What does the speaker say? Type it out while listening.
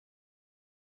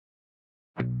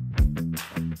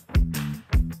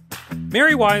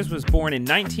Mary Wise was born in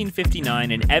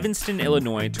 1959 in Evanston,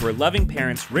 Illinois to her loving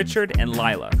parents Richard and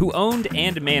Lila, who owned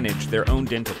and managed their own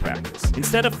dental practice.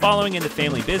 Instead of following in the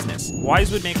family business, Wise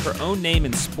would make her own name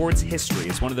in sports history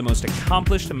as one of the most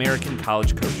accomplished American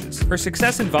college coaches. Her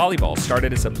success in volleyball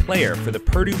started as a player for the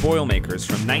Purdue Boilermakers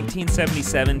from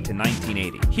 1977 to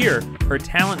 1980. Here, her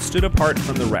talent stood apart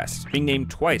from the rest, being named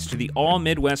twice to the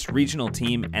All-Midwest Regional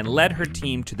Team and led her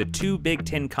team to the 2 Big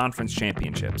Ten Conference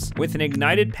championships. With an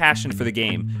ignited passion for the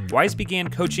game, Wise began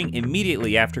coaching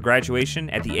immediately after graduation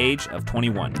at the age of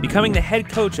 21, becoming the head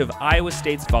coach of Iowa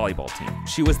State's volleyball team.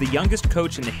 She was the youngest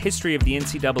coach in the history of the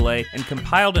NCAA and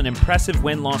compiled an impressive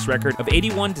win-loss record of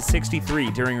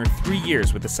 81-63 during her 3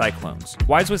 years with the Cyclones.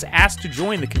 Wise was asked to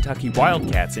join the Kentucky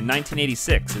Wildcats in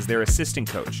 1986 as their assistant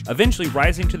coach, eventually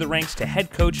rising to the ranks to head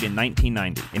coach in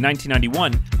 1990. In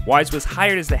 1991, Wise was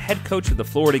hired as the head coach of the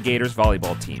Florida Gators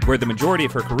volleyball team, where the majority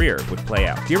of her career would play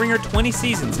out. During her 20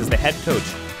 seasons as the head coach,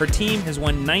 her team has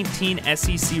won 19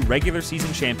 SEC regular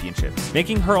season championships,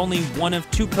 making her only one of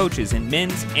 2 coaches in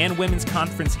men's and women's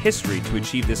conference history to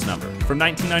achieve this number. From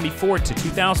 1994 to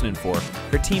 2004,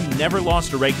 her team never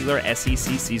lost a regular SEC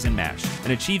season match,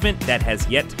 an achievement that has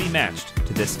yet to be matched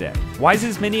to this day.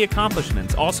 Wise's many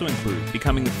accomplishments also include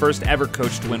becoming the first ever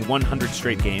coach to win 100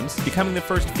 straight games, becoming the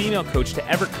first female coach to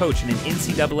ever coach in an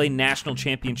NCAA National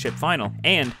Championship final,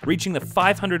 and reaching the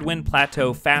 500-win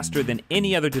plateau faster than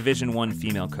any other Division I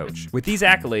female coach. With these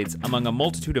accolades, among a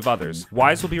multitude of others,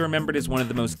 Wise will be remembered as one of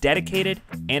the most dedicated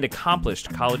and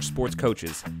accomplished college sports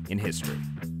coaches in history.